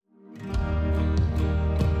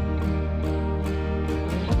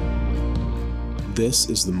This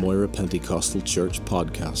is the Moira Pentecostal Church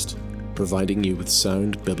podcast, providing you with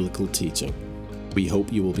sound biblical teaching. We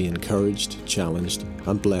hope you will be encouraged, challenged,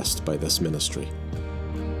 and blessed by this ministry.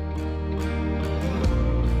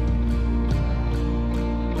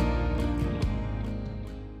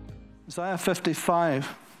 Isaiah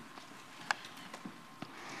 55,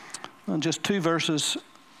 and just two verses,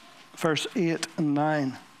 verse 8 and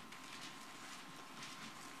 9.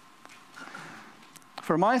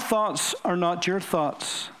 For my thoughts are not your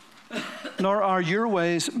thoughts, nor are your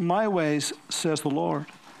ways my ways, says the Lord.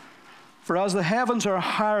 For as the heavens are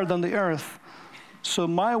higher than the earth, so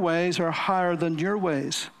my ways are higher than your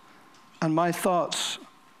ways, and my thoughts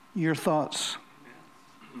your thoughts.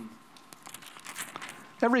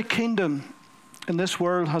 Every kingdom in this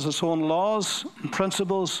world has its own laws and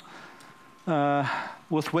principles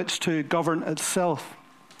with which to govern itself.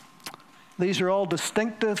 These are all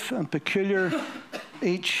distinctive and peculiar,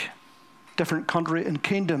 each different country and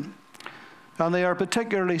kingdom. And they are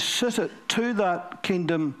particularly suited to that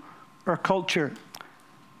kingdom or culture.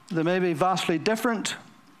 They may be vastly different.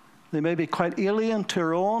 They may be quite alien to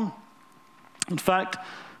our own. In fact,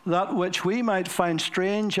 that which we might find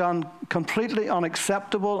strange and completely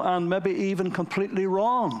unacceptable and maybe even completely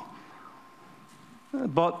wrong.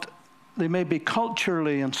 But they may be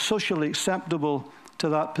culturally and socially acceptable to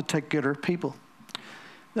that particular people.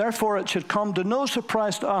 Therefore, it should come to no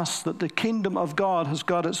surprise to us that the kingdom of God has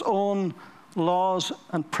got its own laws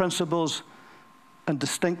and principles and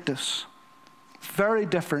distinctives, very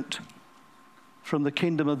different from the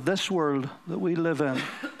kingdom of this world that we live in.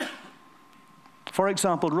 For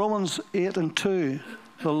example, Romans 8 and 2,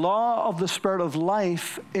 the law of the Spirit of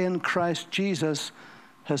life in Christ Jesus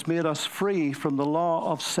has made us free from the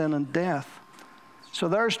law of sin and death. So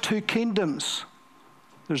there's two kingdoms.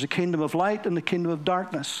 There's a kingdom of light and a kingdom of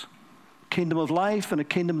darkness. A kingdom of life and a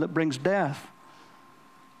kingdom that brings death.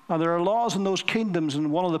 And there are laws in those kingdoms,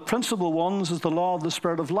 and one of the principal ones is the law of the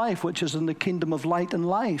Spirit of life, which is in the kingdom of light and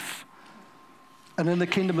life. And in the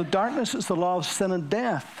kingdom of darkness, it's the law of sin and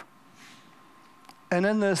death. And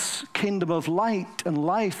in this kingdom of light and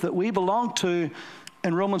life that we belong to,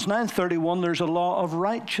 in Romans 9:31, there's a law of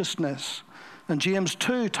righteousness. And James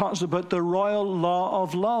 2 talks about the royal law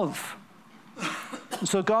of love. And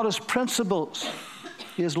so God has principles.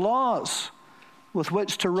 He has laws with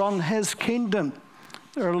which to run his kingdom.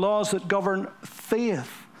 There are laws that govern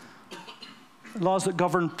faith, laws that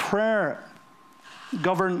govern prayer,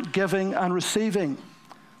 govern giving and receiving.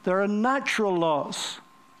 There are natural laws.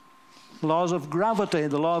 Laws of gravity,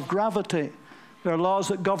 the law of gravity. There are laws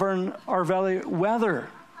that govern our very weather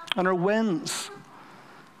and our winds.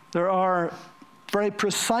 There are very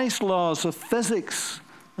precise laws of physics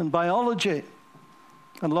and biology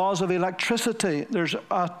and laws of electricity. There's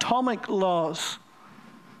atomic laws.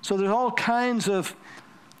 So there's all kinds of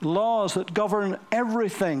laws that govern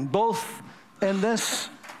everything, both in this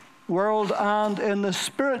world and in the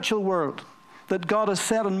spiritual world, that God has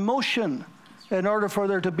set in motion in order for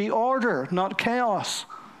there to be order, not chaos.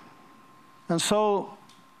 And so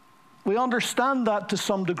we understand that to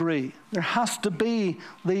some degree. There has to be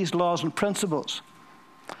these laws and principles.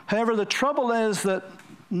 However, the trouble is that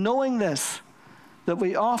knowing this, that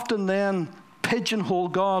we often then pigeonhole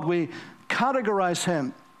God, we categorize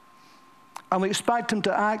him, and we expect him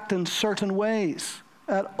to act in certain ways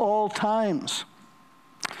at all times.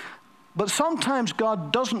 But sometimes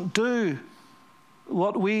God doesn't do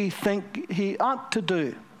what we think he ought to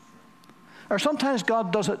do. Or sometimes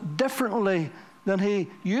God does it differently than he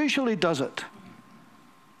usually does it.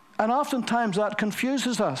 And oftentimes that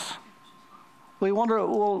confuses us. We wonder,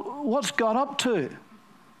 well, what's God up to?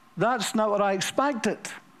 That's not what I expected.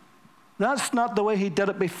 That's not the way he did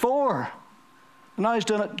it before. Now he's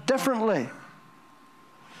doing it differently.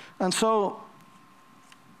 And so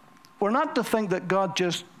we're not to think that God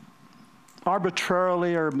just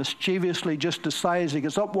arbitrarily or mischievously just decides, he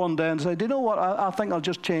gets up one day and says, do you know what, I think I'll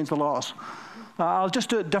just change the laws. I'll just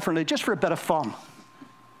do it differently, just for a bit of fun.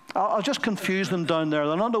 I'll just confuse them down there.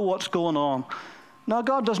 They'll not know what's going on. Now,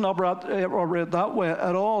 God doesn't operate that way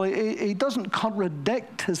at all. He doesn't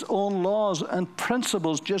contradict his own laws and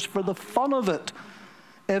principles just for the fun of it.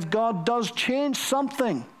 If God does change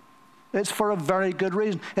something, it's for a very good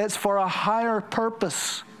reason. It's for a higher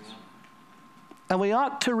purpose. And we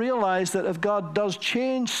ought to realize that if God does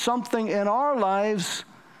change something in our lives,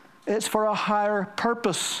 it's for a higher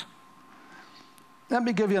purpose. Let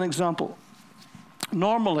me give you an example.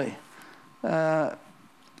 Normally,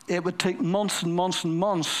 it would take months and months and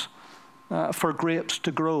months for grapes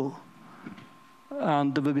to grow.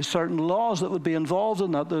 And there would be certain laws that would be involved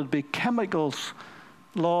in that. There would be chemicals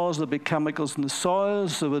laws, there'd be chemicals in the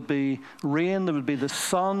soils, there would be rain, there would be the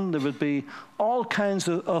sun, there would be all kinds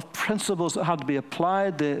of principles that had to be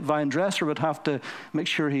applied. The vine dresser would have to make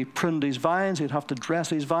sure he pruned his vines, he'd have to dress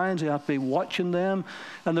his vines, he'd have to be watching them,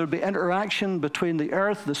 and there would be interaction between the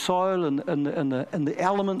earth, the soil, and the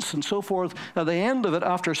elements and so forth. At the end of it,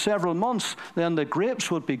 after several months, then the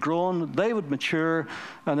grapes would be grown, they would mature,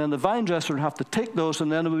 and then the vine dresser would have to take those,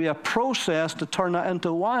 and then there would be a process to turn that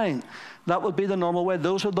into wine. That would be the normal way.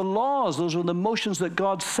 Those are the laws. Those are the motions that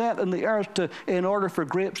God set in the earth in order for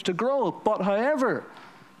grapes to grow. But however,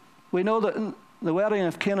 we know that in the wedding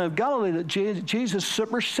of Cana of Galilee that Jesus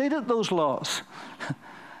superseded those laws.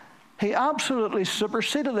 He absolutely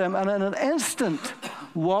superseded them. And in an instant,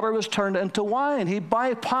 water was turned into wine. He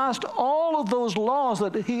bypassed all of those laws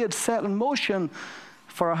that he had set in motion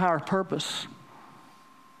for a higher purpose.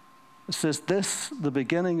 It says this, the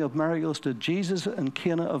beginning of miracles to Jesus in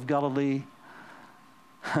Cana of Galilee,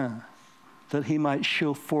 that he might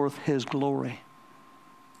show forth his glory.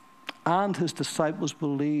 And his disciples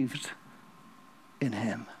believed in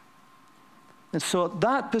him. And so at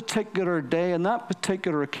that particular day, and that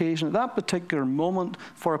particular occasion, at that particular moment,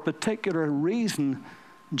 for a particular reason,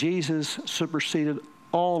 Jesus superseded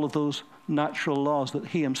all of those natural laws that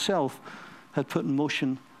he himself had put in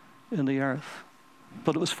motion in the earth.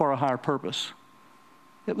 But it was for a higher purpose.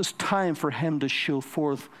 It was time for him to show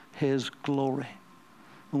forth his glory.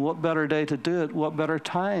 And what better day to do it? What better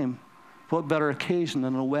time? What better occasion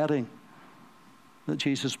than a wedding? That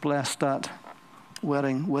Jesus blessed that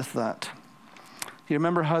wedding with that. You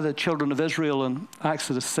remember how the children of Israel in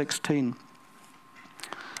Exodus 16,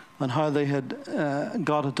 and how they had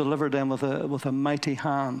God had delivered them with a mighty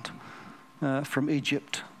hand from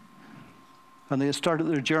Egypt. And they had started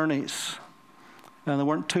their journeys. And they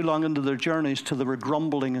weren't too long into their journeys till they were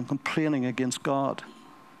grumbling and complaining against God.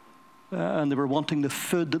 And they were wanting the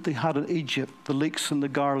food that they had in Egypt, the leeks and the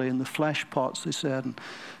barley and the flesh pots, they said. And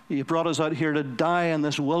you brought us out here to die in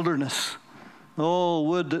this wilderness. Oh,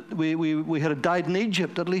 would that we had died in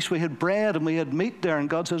Egypt. At least we had bread and we had meat there. And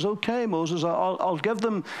God says, okay, Moses, I'll give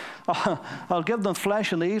them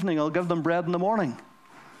flesh in the evening. I'll give them bread in the morning.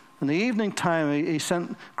 In the evening time, he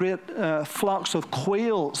sent great flocks of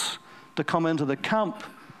quails to come into the camp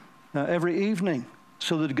every evening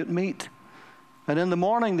so they'd get meat. And in the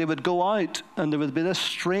morning they would go out and there would be this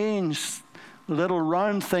strange little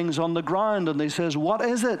round things on the ground, and he says, what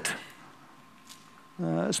is it?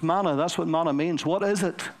 It's manna. That's what manna means. What is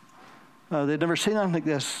it? They'd never seen anything like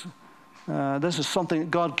this. This is something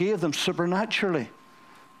that God gave them supernaturally.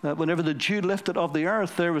 Whenever the dew lifted off the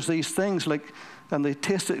earth, there was these things and they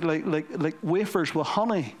tasted like wafers with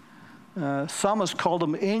honey. Psalmist called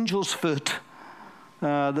them angel's food.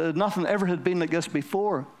 Nothing ever had been like this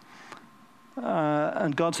before.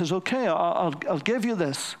 And God says, okay, I'll give you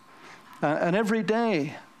this. And every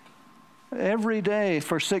day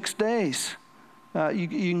for 6 days, you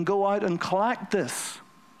can go out and collect this.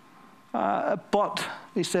 But,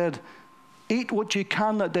 he said, eat what you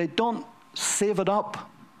can that day. Don't save it up.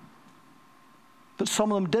 But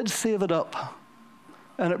some of them did save it up.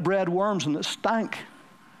 And it bred worms and it stank.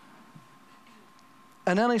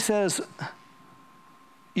 And then he says,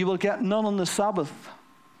 you will get none on the Sabbath.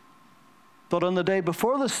 But on the day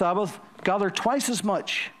before the Sabbath, gather twice as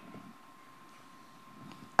much.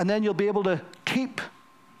 And then you'll be able to keep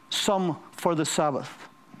some for the Sabbath.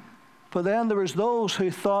 But then there was those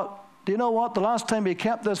who thought, do you know what? The last time we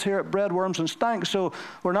kept this here, it bred worms and stank. So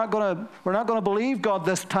we're not going to believe God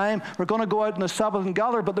this time. We're going to go out on the Sabbath and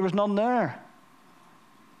gather, but there was none there.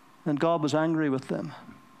 And God was angry with them.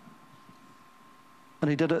 And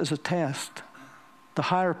he did it as a test. The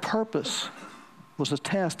higher purpose was a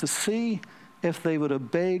test to see if they would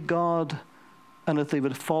obey God and if they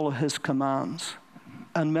would follow his commands.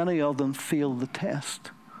 And many of them failed the test.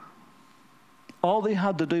 All they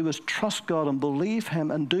had to do was trust God and believe him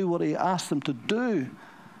and do what he asked them to do.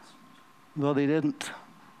 Well, they didn't.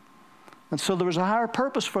 And so there was a higher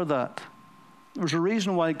purpose for that. There was a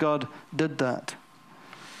reason why God did that.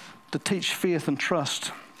 To teach faith and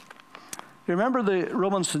trust. You remember the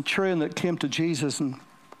Roman centurion that came to Jesus and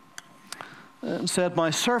said, my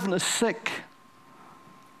servant is sick.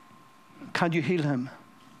 Can you heal him?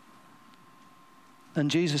 And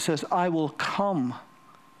Jesus says, I will come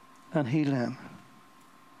and heal him.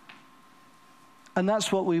 And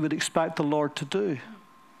that's what we would expect the Lord to do.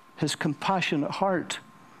 His compassionate heart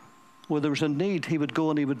where there was a need, he would go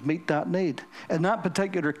and he would meet that need. In that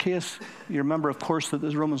particular case, you remember, of course, that the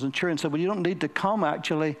Roman centurion said, well, you don't need to come,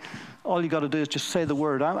 actually. All you got to do is just say the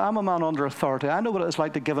word. I'm a man under authority. I know what it's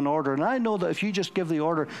like to give an order. And I know that if you just give the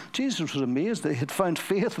order, Jesus was amazed that he had found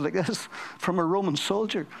faith like this from a Roman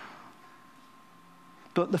soldier.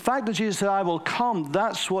 But the fact that Jesus said, I will come,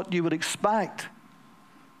 that's what you would expect.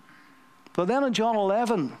 But then in John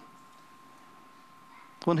 11,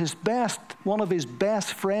 when one of his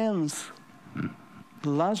best friends,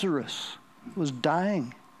 Lazarus, was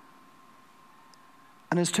dying,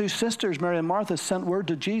 and his two sisters, Mary and Martha, sent word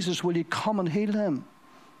to Jesus, will you come and heal him?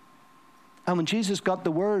 And when Jesus got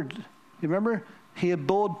the word, you remember, he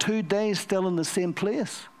abode 2 days still in the same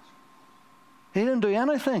place. He didn't do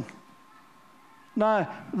anything.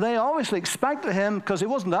 Now, they obviously expected him, because he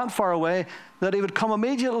wasn't that far away, that he would come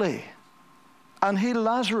immediately and heal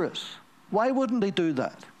Lazarus. Why wouldn't he do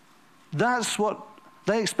that? That's what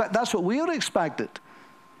they expect. That's what we would have expected.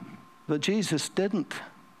 But Jesus didn't.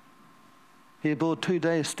 He abode 2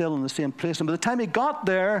 days still in the same place. And by the time he got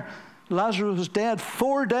there, Lazarus was dead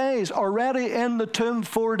 4 days, already in the tomb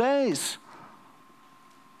 4 days.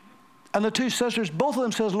 And the two sisters, both of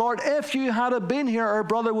them says, Lord, if you had been here, our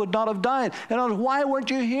brother would not have died. And why weren't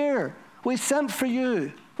you here? We sent for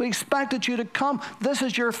you. We expected you to come. This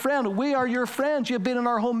is your friend. We are your friends. You've been in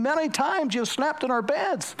our home many times. You've slept in our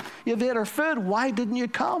beds. You've ate our food. Why didn't you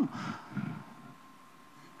come?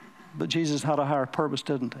 But Jesus had a higher purpose,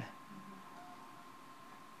 didn't he?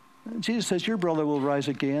 Jesus says, your brother will rise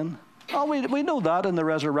again. Oh, we know that in the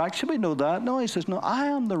resurrection. We know that. No, he says, no, I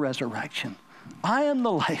am the resurrection. I am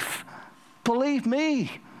the life. Believe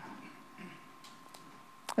me.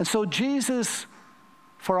 And so Jesus,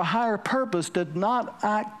 for a higher purpose, did not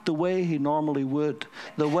act the way he normally would,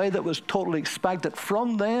 the way that was totally expected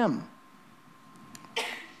from them.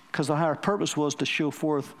 Because the higher purpose was to show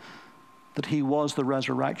forth that he was the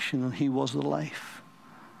resurrection and he was the life.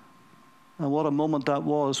 And what a moment that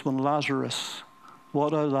was when Lazarus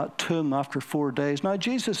walked out of that tomb after 4 days. Now,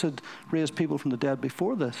 Jesus had raised people from the dead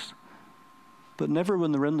before this, but never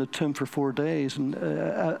when they were in the tomb for 4 days. And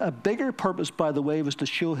a bigger purpose, by the way, was to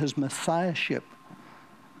show his messiahship,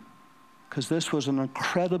 because this was an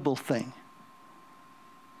incredible thing.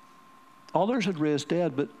 Others had raised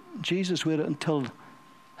dead, but Jesus waited until,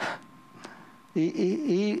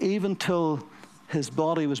 even till his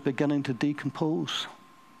body was beginning to decompose.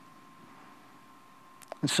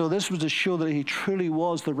 And so this was to show that he truly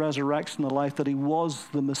was the resurrection, the life, that he was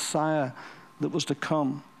the Messiah that was to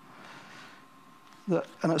come.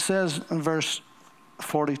 And it says in verse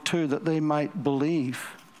 42 that they might believe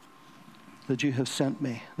that you have sent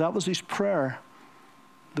me. That was his prayer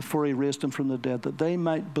before he raised him from the dead, that they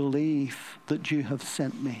might believe that you have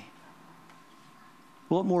sent me.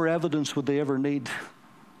 What more evidence would they ever need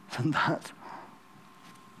than that?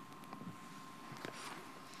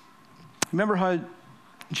 Remember how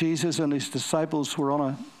Jesus and his disciples were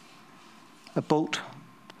on a boat.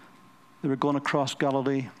 They were going across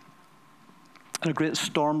Galilee, and a great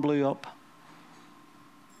storm blew up.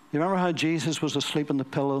 You remember how Jesus was asleep in the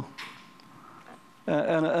pillow?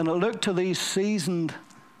 And it looked to these seasoned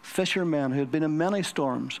fishermen who had been in many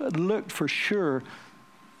storms, it looked for sure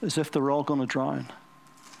as if they were all going to drown.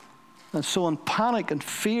 And so in panic and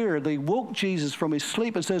fear, they woke Jesus from his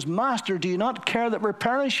sleep and says, Master, do you not care that we're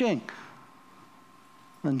perishing?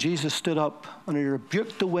 And Jesus stood up and he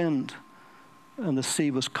rebuked the wind, and the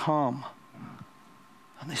sea was calm.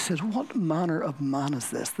 And they said, what manner of man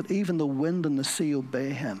is this, that even the wind and the sea obey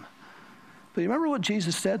him? But you remember what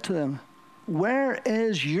Jesus said to them? Where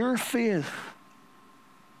is your faith?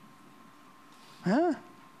 Huh?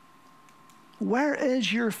 Where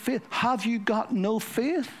is your faith? Have you got no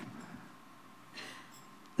faith?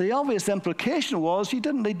 The obvious implication was, you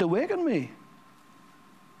didn't need to waken me.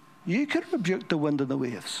 You could rebuke the wind and the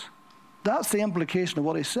waves. That's the implication of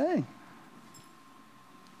what he's saying.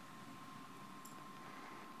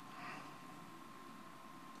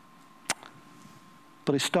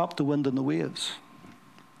 But he stopped the wind and the waves.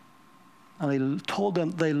 And he told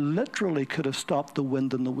them they literally could have stopped the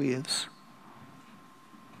wind and the waves.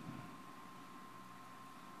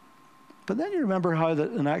 But then you remember how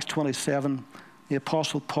that in Acts 27, the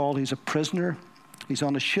Apostle Paul, he's a prisoner. He's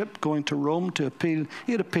on a ship going to Rome to appeal.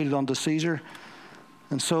 He had appealed unto Caesar.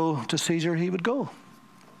 And so to Caesar he would go.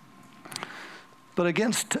 But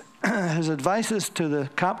against his advices to the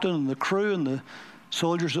captain and the crew and the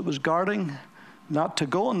soldiers that was guarding, not to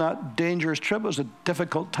go on that dangerous trip. It was a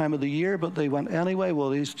difficult time of the year, but they went anyway.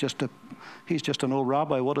 Well, he's just an old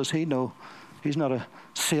rabbi. What does he know? He's not a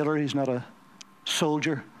sailor. He's not a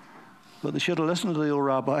soldier. But they should have listened to the old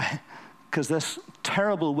rabbi. because this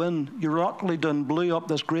terrible wind, Euroclydon, blew up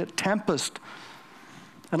this great tempest.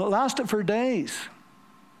 And it lasted for days.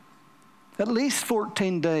 At least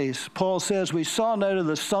 14 days. Paul says, we saw neither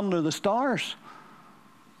the sun nor the stars.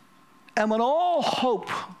 And when all hope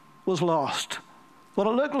was lost, when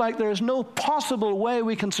it looked like there is no possible way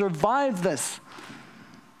we can survive this,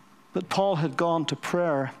 but Paul had gone to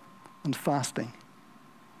prayer and fasting.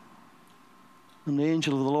 And the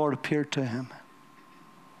angel of the Lord appeared to him.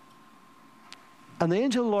 And the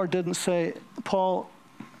angel of the Lord didn't say, Paul,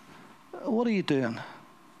 what are you doing?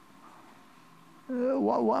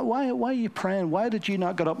 Why are you praying? Why did you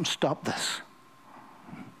not get up and stop this?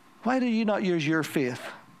 Why did you not use your faith?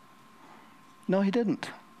 No, he didn't.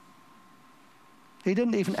 He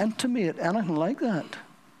didn't even intimate anything like that.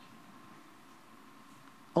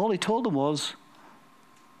 All he told them was,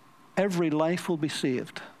 every life will be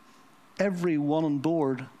saved. Every one on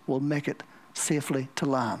board will make it safely to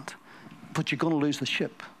land. But you're going to lose the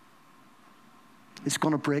ship. It's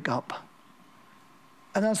going to break up.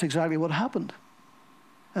 And that's exactly what happened.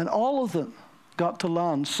 And all of them got to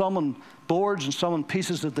land, some on boards and some on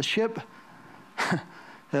pieces of the ship.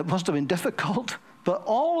 It must have been difficult, but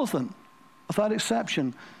all of them, without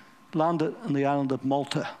exception, landed on the island of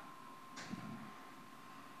Malta.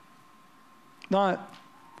 Now,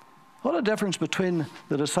 what a difference between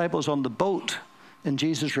the disciples on the boat and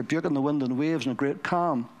Jesus rebuking the wind and waves in a great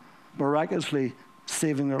calm, miraculously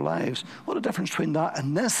saving their lives. What a difference between that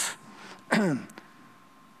and this.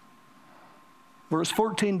 Where it's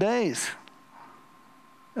 14 days.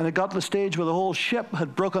 And it got to the stage where the whole ship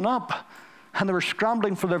had broken up and they were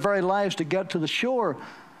scrambling for their very lives to get to the shore.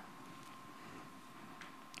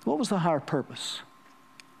 What was the higher purpose?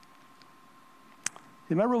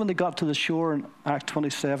 You remember when they got to the shore in Acts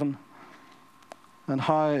 27 and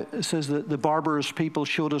how it says that the barbarous people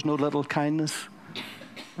showed us no little kindness,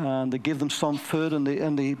 and they gave them some food, and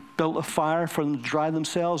they built a fire for them to dry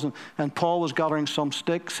themselves, and Paul was gathering some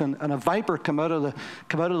sticks, and a viper came out of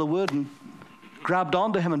the wood and grabbed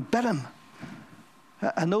onto him and bit him.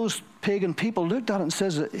 And those pagan people looked at it and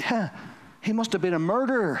says, yeah, he must have been a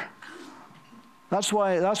murderer. That's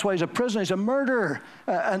why he's a prisoner. He's a murderer.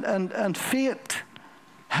 And fate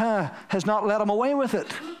has not let him away with it.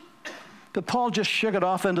 But Paul just shook it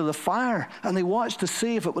off into the fire, and they watched to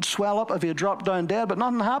see if it would swell up if he had dropped down dead, but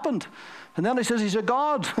nothing happened. And then he says he's a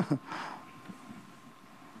god.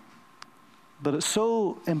 But it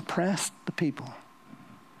so impressed the people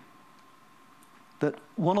that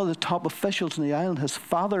one of the top officials in the island, his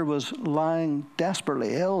father was lying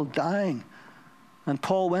desperately ill, dying. And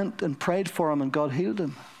Paul went and prayed for him, and God healed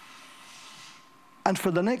him. And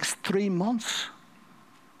for the next 3 months,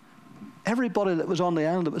 everybody that was on the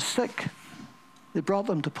island that was sick, they brought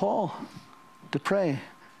them to Paul to pray,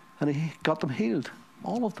 and he got them healed,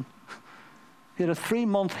 all of them. He had a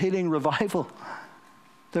 3-month healing revival.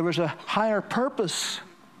 There was a higher purpose.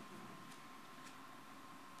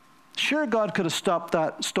 Sure, God could have stopped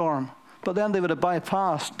that storm, but then they would have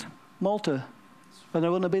bypassed Malta, and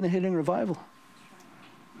there wouldn't have been a healing revival.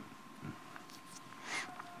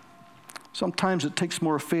 Sometimes it takes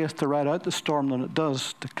more faith to ride out the storm than it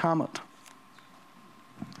does to calm it.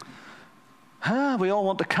 We all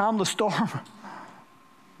want to calm the storm.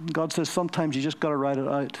 God says sometimes you just got to ride it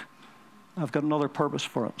out. I've got another purpose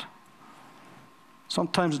for it.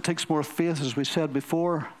 Sometimes it takes more faith, as we said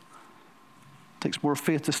before. It takes more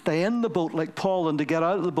faith to stay in the boat like Paul than to get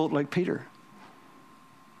out of the boat like Peter.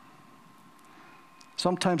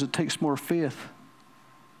 Sometimes it takes more faith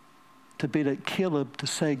to be like Caleb, to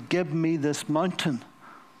say, give me this mountain,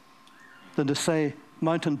 than to say,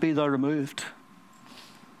 mountain, be thou removed.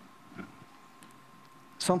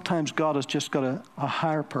 Sometimes God has just got a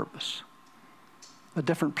higher purpose, a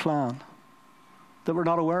different plan that we're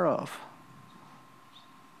not aware of.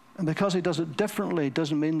 And because he does it differently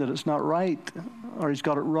doesn't mean that it's not right or he's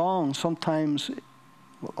got it wrong. Sometimes,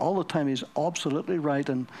 all the time, he's absolutely right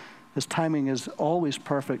and his timing is always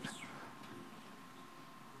perfect.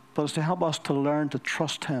 But it's to help us to learn to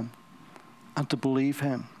trust him and to believe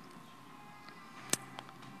him.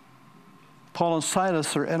 Paul and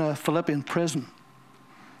Silas are in a Philippian prison.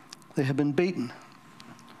 They have been beaten.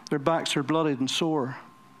 Their backs are bloodied and sore.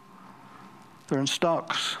 They're in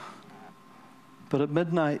stocks. But at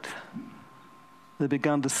midnight, they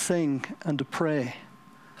began to sing and to pray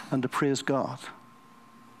and to praise God.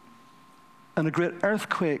 And a great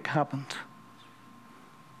earthquake happened.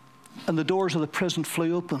 And the doors of the prison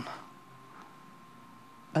flew open.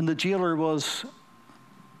 And the jailer was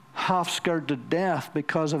half scared to death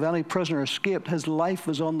because if any prisoner escaped, his life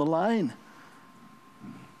was on the line.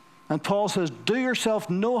 And Paul says, do yourself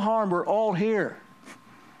no harm, we're all here.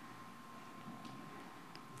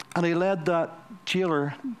 And he led that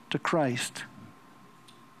jailer to Christ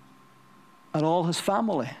and all his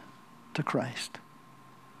family to Christ.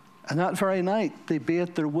 And that very night, they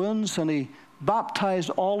bathed their wounds, and he baptized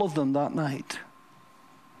all of them that night.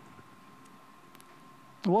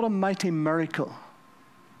 What a mighty miracle.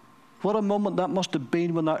 What a moment that must have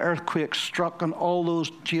been when that earthquake struck and all those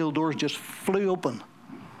jail doors just flew open.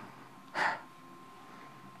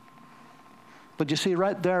 But you see,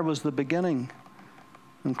 right there was the beginning,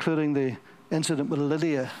 including the incident with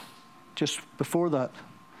Lydia just before that.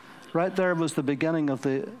 Right there was the beginning of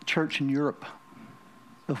the church in Europe,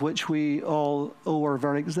 of which we all owe our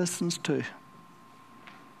very existence to.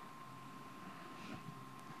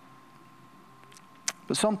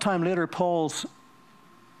 But sometime later, Paul's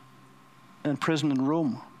in prison in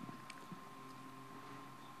Rome.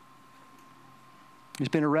 He's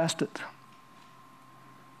been arrested.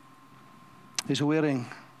 He's awaiting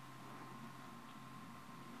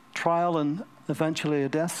trial and eventually a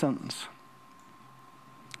death sentence.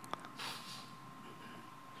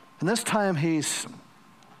 And this time he's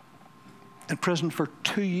in prison for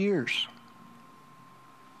 2 years.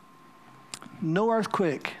 No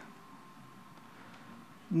earthquake.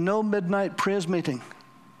 No midnight praise meeting.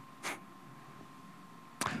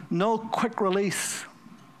 No quick release.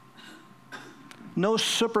 No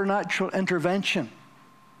supernatural intervention.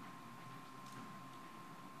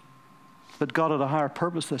 But God had a higher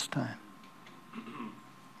purpose this time.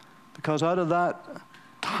 Because out of that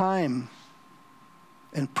time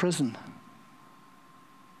in prison,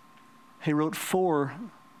 he wrote 4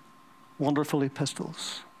 wonderful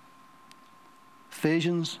epistles.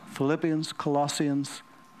 Ephesians, Philippians, Colossians,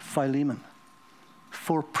 Philemon.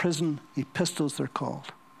 4 prison epistles they're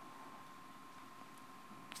called.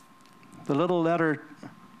 The little letter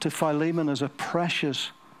to Philemon is a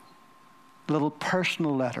precious little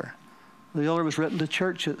personal letter. The other was written to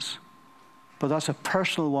churches, but that's a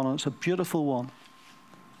personal one, and it's a beautiful one.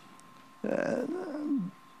 The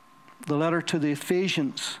letter to the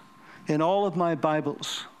Ephesians, in all of my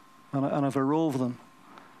Bibles, and I've a row of them,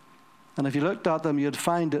 and if you looked at them, you'd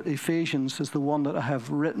find that Ephesians is the one that I have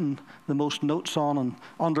written the most notes on and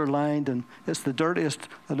underlined, and it's the dirtiest.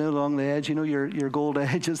 I know along the edge, you know, your gold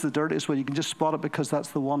edge is the dirtiest one. You can just spot it because that's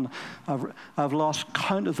the one. I've lost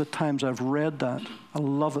count of the times I've read that. I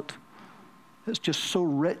love it. It's just so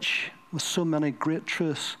rich with so many great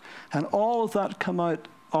truths. And all of that come out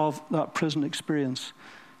of that prison experience.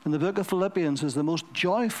 And the book of Philippians is the most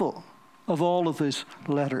joyful of all of his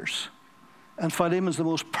letters. And Philemon's the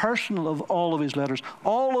most personal of all of his letters.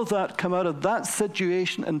 All of that come out of that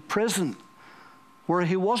situation in prison where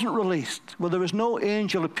he wasn't released, where there was no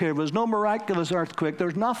angel appeared, there was no miraculous earthquake, there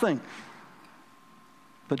was nothing.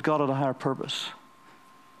 But God had a higher purpose.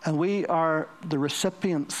 And we are the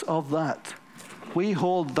recipients of that. We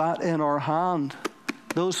hold that in our hand,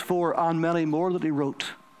 those 4 and many more that he wrote.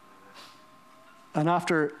 And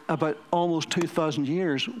after about almost 2,000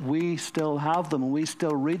 years, we still have them, and we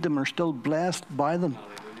still read them, and are still blessed by them.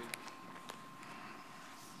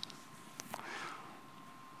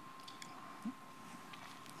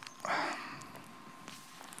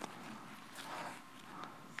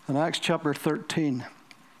 In Acts chapter 13,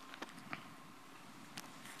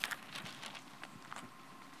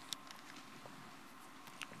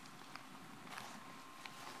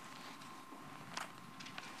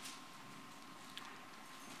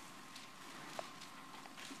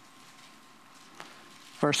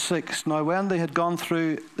 Verse 6, now when they had gone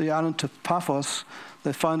through the island of Paphos,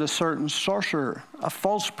 they found a certain sorcerer, a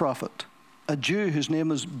false prophet, a Jew whose name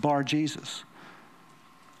was Bar-Jesus,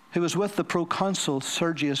 who was with the proconsul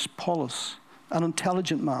Sergius Paulus, an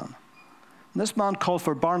intelligent man. And this man called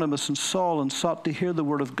for Barnabas and Saul and sought to hear the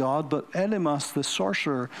word of God, but Elymas the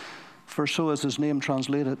sorcerer, for so is his name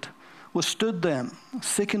translated, withstood them,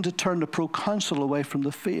 seeking to turn the proconsul away from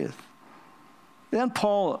the faith. Then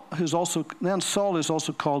Saul, who's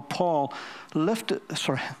also called Paul,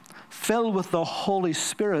 filled with the Holy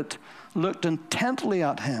Spirit, looked intently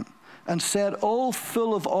at him and said, "O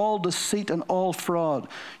full of all deceit and all fraud,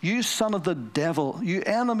 you son of the devil, you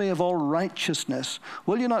enemy of all righteousness,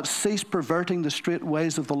 will you not cease perverting the straight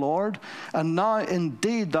ways of the Lord? And now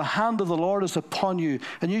indeed the hand of the Lord is upon you,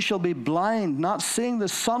 and you shall be blind, not seeing the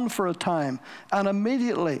sun for a time." And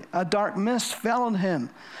immediately a dark mist fell on him,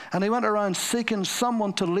 and he went around seeking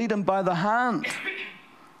someone to lead him by the hand.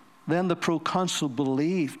 Then the proconsul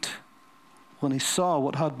believed when he saw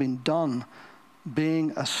what had been done,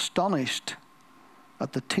 being astonished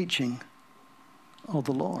at the teaching of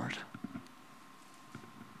the Lord.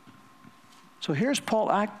 So here's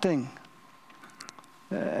Paul acting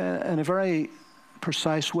in a very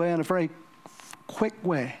precise way, in a very quick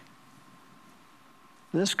way.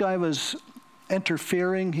 This guy was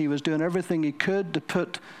interfering. He was doing everything he could to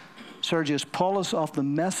put Sergius Paulus off the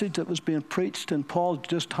message that was being preached, and Paul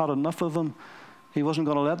just had enough of him. He wasn't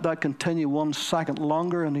going to let that continue 1 second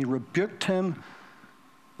longer, and he rebuked him.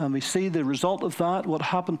 And we see the result of that, what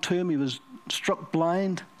happened to him. He was struck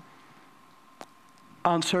blind.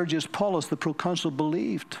 And Sergius Paulus, the proconsul,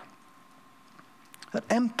 believed. It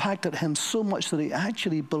impacted him so much that he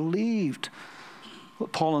actually believed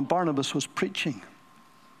what Paul and Barnabas was preaching.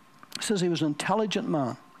 He says he was an intelligent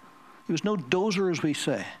man. He was no dozer, as we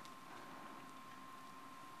say.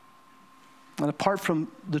 And apart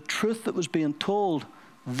from the truth that was being told,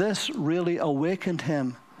 this really awakened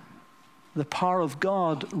him. The power of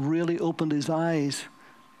God really opened his eyes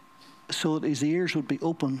so that his ears would be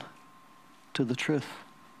open to the truth.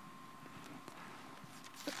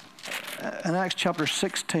 In Acts chapter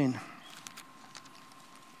 16,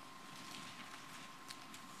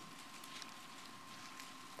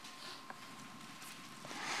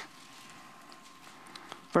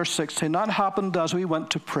 verse 16, that happened as we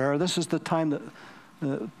went to prayer. This is the time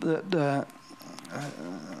that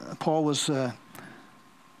Paul was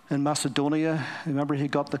in Macedonia. Remember, he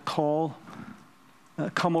got the call,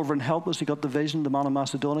 come over and help us. He got the vision, the man of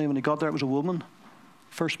Macedonia. When he got there, it was a woman.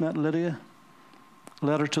 First met Lydia,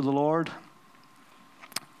 led her to the Lord.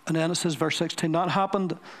 And then it says, verse 16, that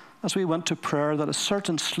happened as we went to prayer, that a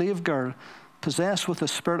certain slave girl possessed with the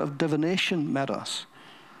spirit of divination met us.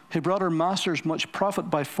 He brought her masters much profit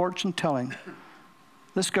by fortune telling.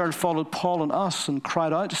 This girl followed Paul and us and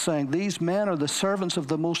cried out, saying, these men are the servants of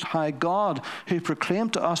the Most High God, who proclaim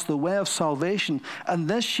to us the way of salvation. And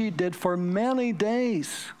this she did for many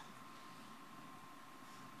days.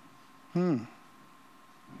 The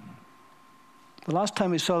last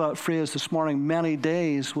time we saw that phrase this morning, many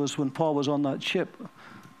days, was when Paul was on that ship.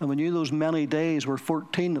 And we knew those many days were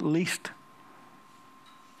 14 at least.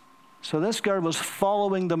 So this girl was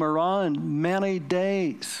following them around many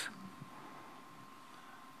days.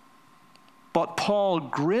 But Paul,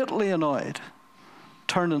 greatly annoyed,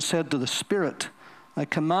 turned and said to the spirit, I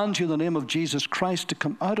command you in the name of Jesus Christ to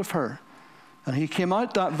come out of her. And he came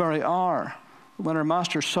out that very hour. When her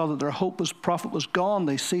masters saw that their profit was gone,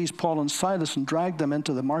 they seized Paul and Silas and dragged them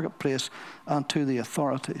into the marketplace and to the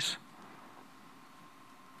authorities.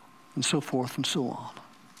 And so forth and so on.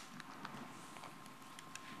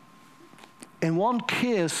 In one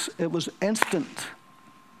case, it was instant.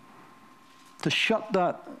 To shut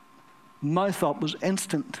that mouth up was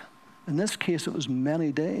instant. In this case, it was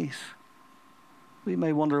many days. We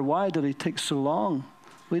may wonder, why did he take so long?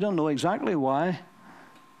 We don't know exactly why.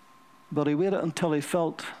 But he waited until he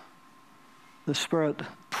felt the Spirit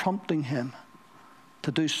prompting him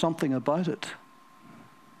to do something about it.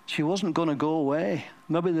 She wasn't going to go away.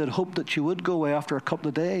 Maybe they'd hoped that she would go away after a couple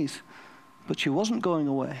of days, but she wasn't going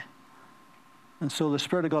away. And so the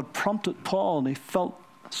Spirit of God prompted Paul, and he felt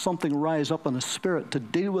something rise up in his spirit to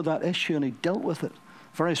deal with that issue, and he dealt with it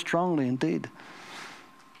very strongly indeed.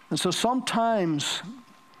 And so sometimes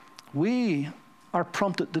we are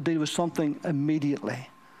prompted to deal with something immediately,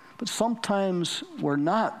 but sometimes we're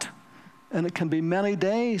not, and it can be many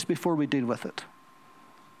days before we deal with it.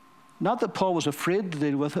 Not that Paul was afraid to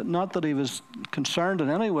deal with it, not that he was concerned in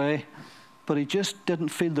any way, but he just didn't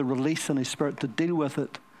feel the release in his spirit to deal with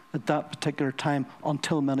it at that particular time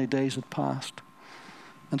until many days had passed.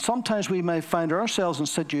 And sometimes we may find ourselves in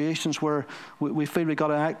situations where we feel we've got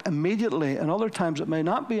to act immediately, and other times it may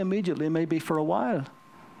not be immediately, it may be for a while,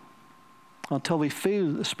 until we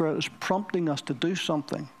feel the Spirit is prompting us to do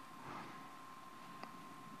something.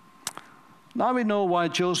 Now we know why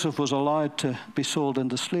Joseph was allowed to be sold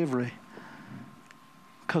into slavery.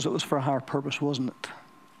 Because it was for a higher purpose, wasn't it?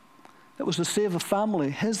 It was to save a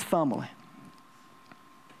family, his family.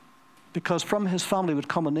 Because from his family would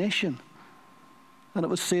come a nation, and it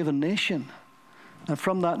would save a nation. And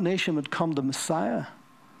from that nation would come the Messiah,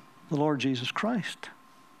 the Lord Jesus Christ.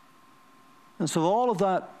 And so all of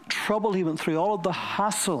that trouble he went through, all of the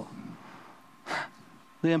hassle,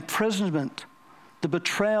 the imprisonment, the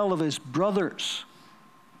betrayal of his brothers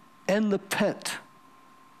in the pit,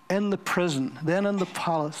 in the prison, then in the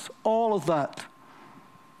palace, all of that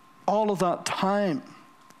time,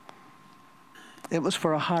 it was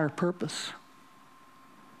for a higher purpose.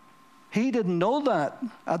 He didn't know that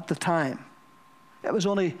at the time. It was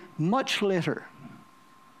only much later.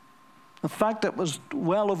 In fact, it was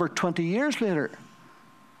well over 20 years later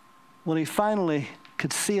when he finally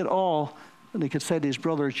could see it all, and he could say to his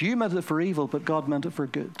brothers, you meant it for evil, but God meant it for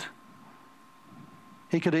good.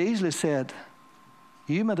 He could have easily said,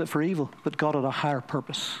 you meant it for evil, but God had a higher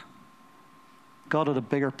purpose. God had a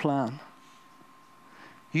bigger plan.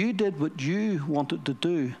 You did what you wanted to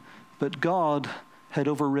do, but God had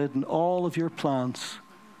overridden all of your plans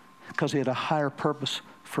because he had a higher purpose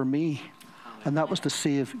for me. And that was to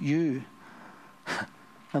save you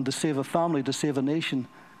and to save a family, to save a nation,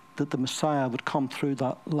 that the Messiah would come through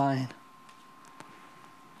that line.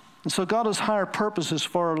 And so God has higher purposes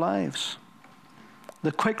for our lives.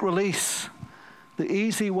 The quick release, the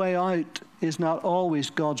easy way out is not always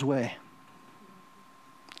God's way.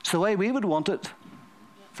 It's the way we would want it,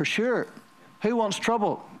 for sure. Who wants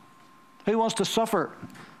trouble? Who wants to suffer?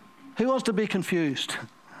 Who wants to be confused?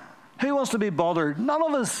 Who wants to be bothered? None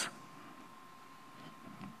of us.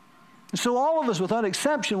 So all of us, without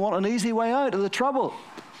exception, want an easy way out of the trouble.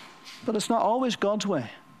 But it's not always God's way.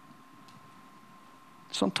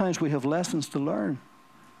 Sometimes we have lessons to learn.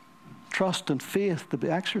 Trust and faith to be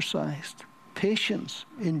exercised. Patience,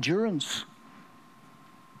 endurance.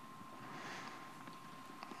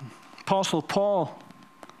 Apostle Paul,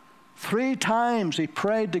 3 times he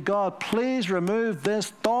prayed to God, please remove this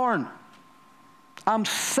thorn. I'm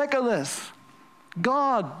sick of this.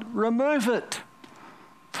 God, remove it.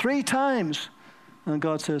 3 times. And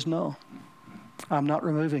God says, no, I'm not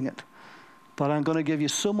removing it. But I'm going to give you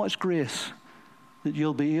so much grace that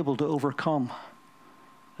you'll be able to overcome.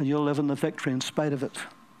 And you'll live in the victory in spite of it.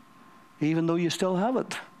 Even though you still have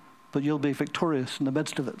it. But you'll be victorious in the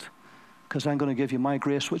midst of it. Because I'm going to give you my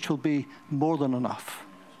grace, which will be more than enough.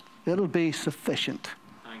 It'll be sufficient.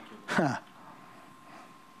 Thank you.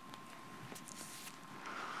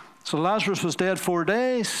 So Lazarus was dead 4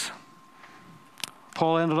 days.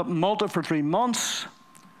 Paul ended up in Malta for 3 months.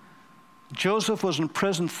 Joseph was in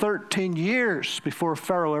prison 13 years before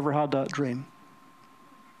Pharaoh ever had that dream.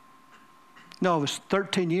 No, it was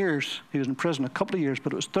 13 years. He was in prison a couple of years,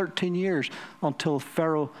 but it was 13 years until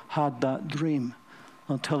Pharaoh had that dream,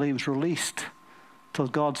 until he was released, till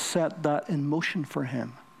God set that in motion for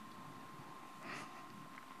him.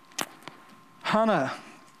 Hannah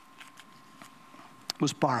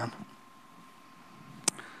was barren.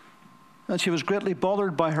 And she was greatly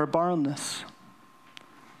bothered by her barrenness.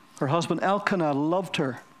 Her husband Elkanah loved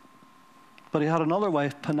her, but he had another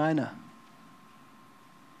wife, Peninnah.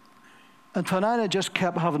 And Peninnah just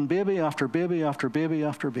kept having baby after baby after baby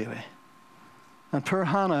after baby. And poor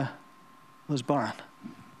Hannah was barren.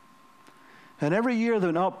 And every year they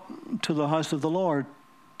went up to the house of the Lord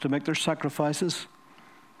to make their sacrifices.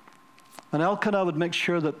 And Elkanah would make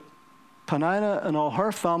sure that Peninnah and all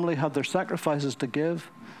her family had their sacrifices to give.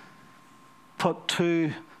 But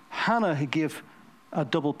to Hannah, he gave a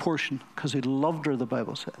double portion because he loved her, the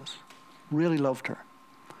Bible says. Really loved her.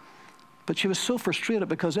 But she was so frustrated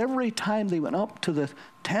because every time they went up to the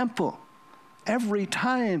temple, every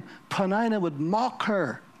time Peninnah would mock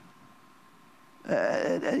her.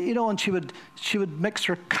 And she would make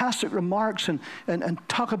sarcastic remarks and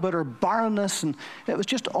talk about her barrenness, and it was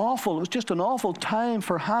just awful. It was just an awful time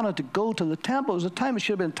for Hannah to go to the temple. It was a time, it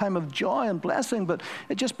should have been a time of joy and blessing, but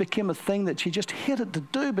it just became a thing that she just hated to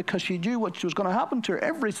do because she knew what was going to happen to her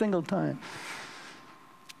every single time.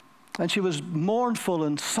 And she was mournful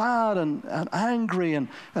and sad and angry, and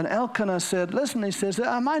Elkanah said, listen, he says,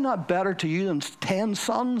 am I not better to you than 10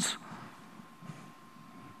 sons?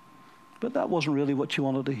 But that wasn't really what she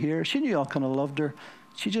wanted to hear. She knew Elkanah loved her.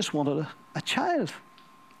 She just wanted a child,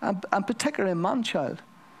 and particularly a man-child.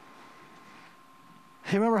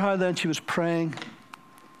 You remember how then she was praying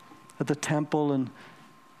at the temple, and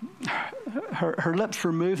her lips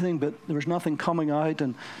were moving, but there was nothing coming out.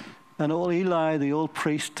 And old Eli, the old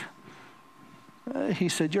priest, he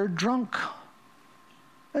said, you're drunk.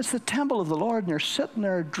 It's the temple of the Lord, and you're sitting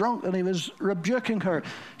there drunk. And he was rebuking her.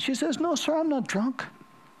 She says, no, sir, I'm not drunk.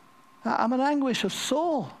 I'm in anguish of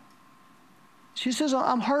soul. She says,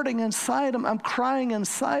 I'm hurting inside. I'm crying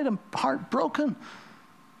inside. I'm heartbroken.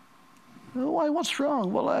 Why? What's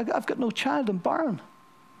wrong? Well, I've got no child. I'm barren.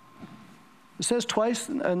 It says twice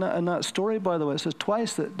in that story, by the way, it says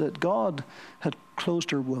twice that God had closed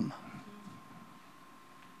her womb.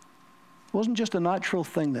 It wasn't just a natural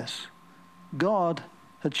thing, this. God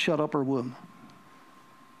had shut up her womb.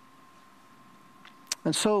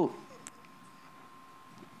 And so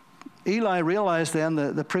Eli realized then,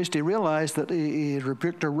 the priest, he realized that he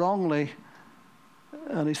rebuked her wrongly.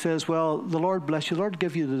 And he says, well, the Lord bless you. The Lord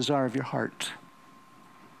give you the desire of your heart.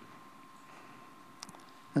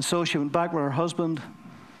 And so she went back with her husband.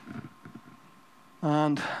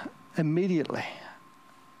 And immediately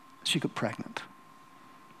she got pregnant.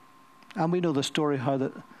 And we know the story how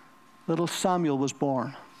that little Samuel was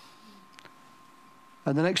born.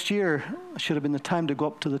 And the next year should have been the time to go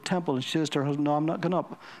up to the temple. And she says to her husband, no, I'm not going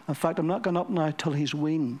up. In fact, I'm not going up now till he's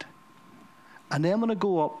weaned. And then I'm going to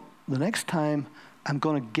go up the next time I'm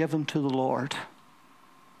going to give him to the Lord.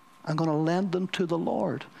 I'm going to lend them to the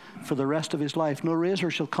Lord for the rest of his life. No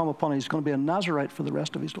razor shall come upon him. He's going to be a Nazirite for the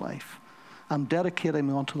rest of his life. I'm dedicating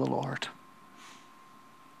him unto the Lord.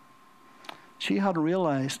 She hadn't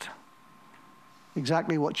realized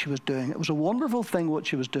exactly what she was doing. It was a wonderful thing what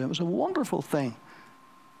she was doing. It was a wonderful thing.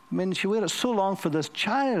 I mean, she waited so long for this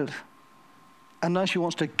child, and now she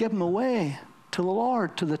wants to give him away to the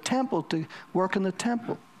Lord, to the temple, to work in the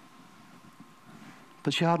temple.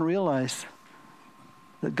 But she hadn't realized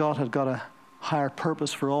that God had got a higher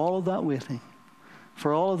purpose for all of that waiting,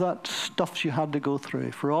 for all of that stuff she had to go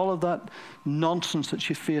through, for all of that nonsense that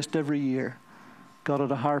she faced every year. God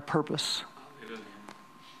had a higher purpose.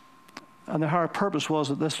 And the higher purpose was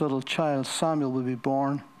that this little child, Samuel, would be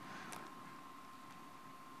born.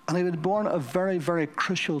 And he would be born at a very, very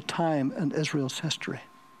crucial time in Israel's history.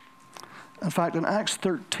 In fact, in Acts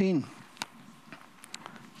 13,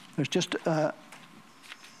 there's just a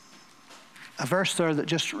verse there that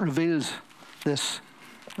just reveals this.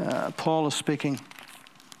 Paul is speaking.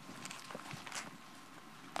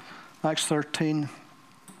 Acts 13,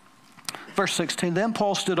 verse 16. Then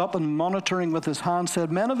Paul stood up and monitoring with his hand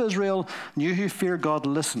said, Men of Israel, you who fear God,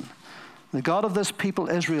 listen. The God of this people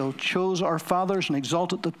Israel chose our fathers and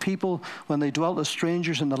exalted the people when they dwelt as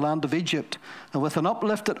strangers in the land of Egypt. And with an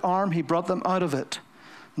uplifted arm he brought them out of it.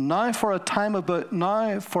 Now for a time of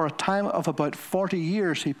about 40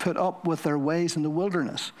 years he put up with their ways in the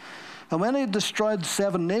wilderness. And when he had destroyed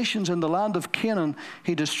 7 nations in the land of Canaan,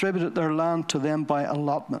 he distributed their land to them by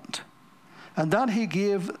allotment. And that he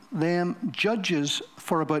gave them judges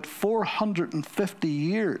for about 450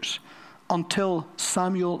 years, until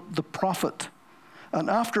Samuel the prophet. And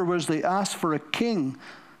afterwards they asked for a king,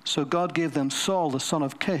 so God gave them Saul the son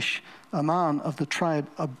of Kish, a man of the tribe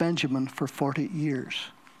of Benjamin, for 40 years.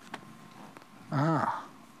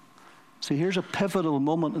 See, here's a pivotal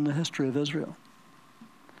moment in the history of Israel.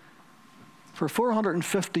 For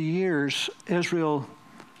 450 years, Israel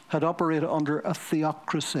had operated under a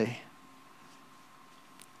theocracy.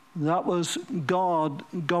 That was, God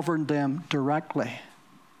governed them directly.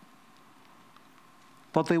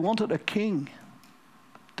 But they wanted a king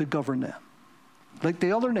to govern them, like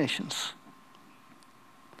the other nations.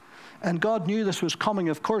 And God knew this was coming,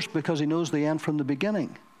 of course, because he knows the end from the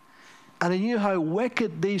beginning. And he knew how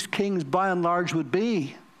wicked these kings, by and large, would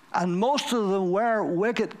be. And most of them were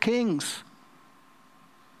wicked kings.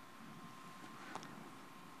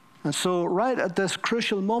 And so right at this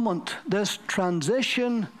crucial moment, this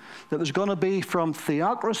transition that was going to be from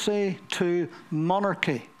theocracy to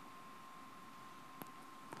monarchy,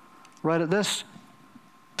 right at this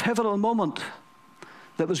pivotal moment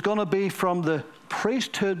that was going to be from the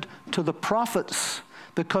priesthood to the prophets,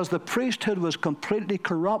 because the priesthood was completely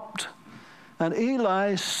corrupt. And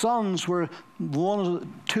Eli's sons were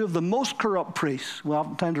two of the most corrupt priests. We'll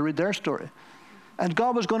have time to read their story. And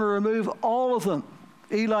God was going to remove all of them,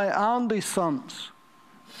 Eli and his sons.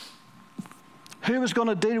 Who was going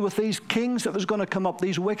to deal with these kings that was going to come up,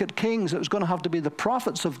 these wicked kings? It was going to have to be the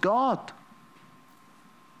prophets of God.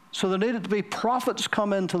 So there needed to be prophets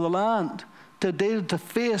come into the land to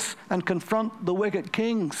face and confront the wicked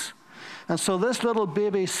kings. And so this little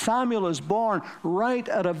baby Samuel is born right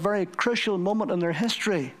at a very crucial moment in their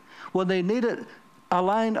history, when they needed a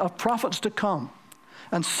line of prophets to come.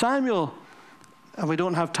 And Samuel, and we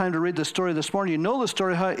don't have time to read the story this morning, you know the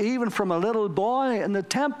story, how even from a little boy in the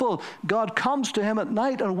temple, God comes to him at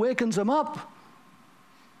night and wakens him up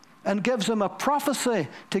and gives him a prophecy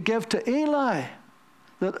to give to Eli,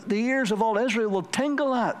 that the ears of all Israel will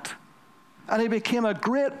tingle at. And he became a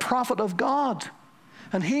great prophet of God.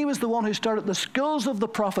 And he was the one who started the schools of the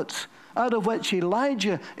prophets, out of which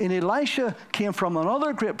Elijah and Elisha came from, and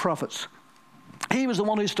other great prophets. He was the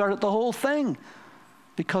one who started the whole thing,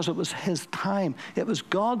 because it was his time. It was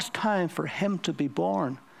God's time for him to be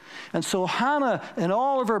born. And so Hannah, in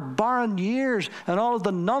all of her barren years and all of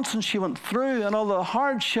the nonsense she went through and all the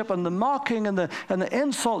hardship and the mocking and the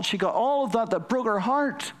insults she got, all of that broke her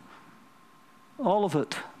heart, all of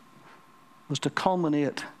it was to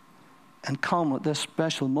culminate and come at this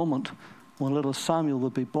special moment when little Samuel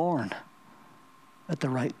would be born at the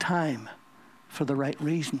right time for the right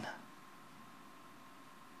reason.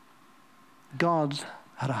 God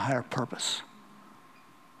had a higher purpose.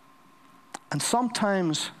 And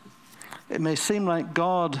sometimes it may seem like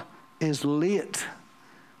God is late.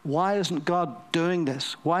 Why isn't God doing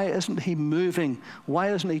this? Why isn't he moving?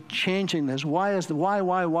 Why isn't he changing this? Why?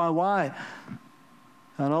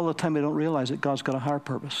 And all the time we don't realize that God's got a higher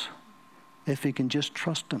purpose. If we can just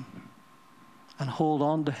trust him and hold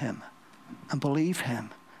on to him and believe him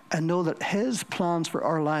and know that his plans for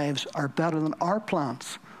our lives are better than our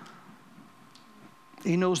plans.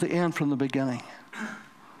 He knows the end from the beginning.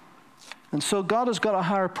 And so God has got a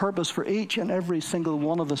higher purpose for each and every single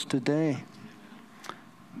one of us today.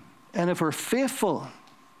 And if we're faithful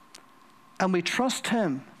and we trust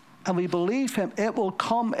him and we believe him, it will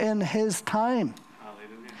come in his time.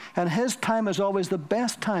 Hallelujah. And his time is always the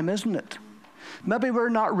best time, isn't it? Maybe we're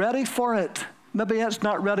not ready for it. Maybe it's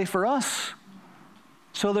not ready for us.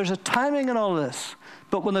 So there's a timing in all this.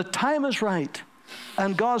 But when the time is right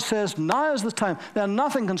and God says, now is the time, then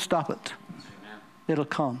nothing can stop it. Amen. It'll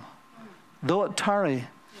come. Though it tarry,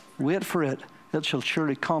 wait for it. It shall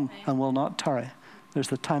surely come and will not tarry. There's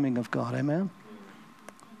the timing of God. Amen?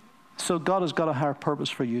 So God has got a higher purpose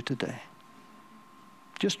for you today.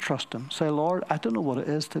 Just trust him. Say, Lord, I don't know what it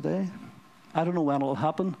is today. I don't know when it'll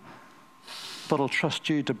happen. But I'll trust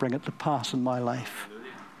you to bring it to pass in my life.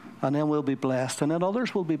 And then we'll be blessed. And then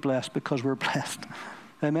others will be blessed because we're blessed.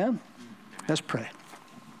 Amen? Let's pray.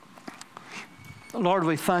 Lord,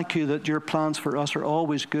 we thank you that your plans for us are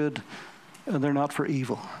always good and they're not for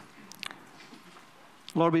evil.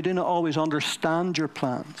 Lord, we do not always understand your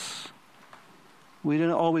plans. We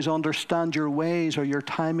don't always understand your ways or your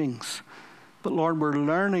timings. But Lord, we're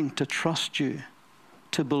learning to trust you,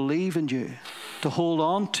 to believe in you, to hold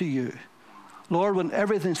on to you. Lord, when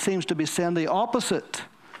everything seems to be saying the opposite,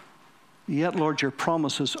 yet, Lord, your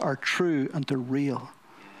promises are true and they're real.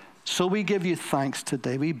 So we give you thanks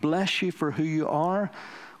today. We bless you for who you are.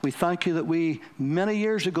 We thank you that many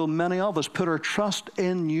years ago, many of us put our trust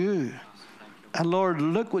in you. And Lord,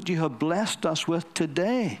 look what you have blessed us with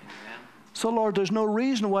today. So Lord, there's no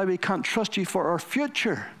reason why we can't trust you for our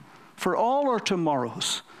future, for all our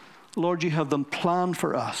tomorrows. Lord, you have them planned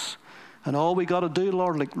for us. And all we got to do,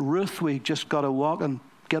 Lord, like Ruth, we just got to walk and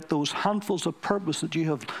get those handfuls of purpose that you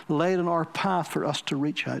have laid in our path for us to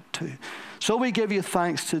reach out to. So we give you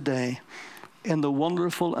thanks today in the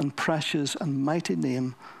wonderful and precious and mighty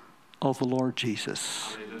name of the Lord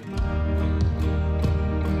Jesus.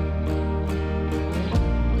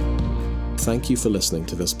 Thank you for listening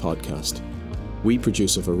to this podcast. We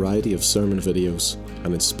produce a variety of sermon videos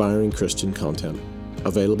and inspiring Christian content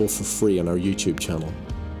available for free on our YouTube channel.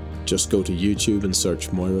 Just go to YouTube and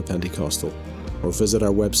search Moira Pentecostal, or visit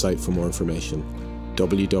our website for more information,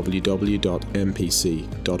 www.mpc.org.uk.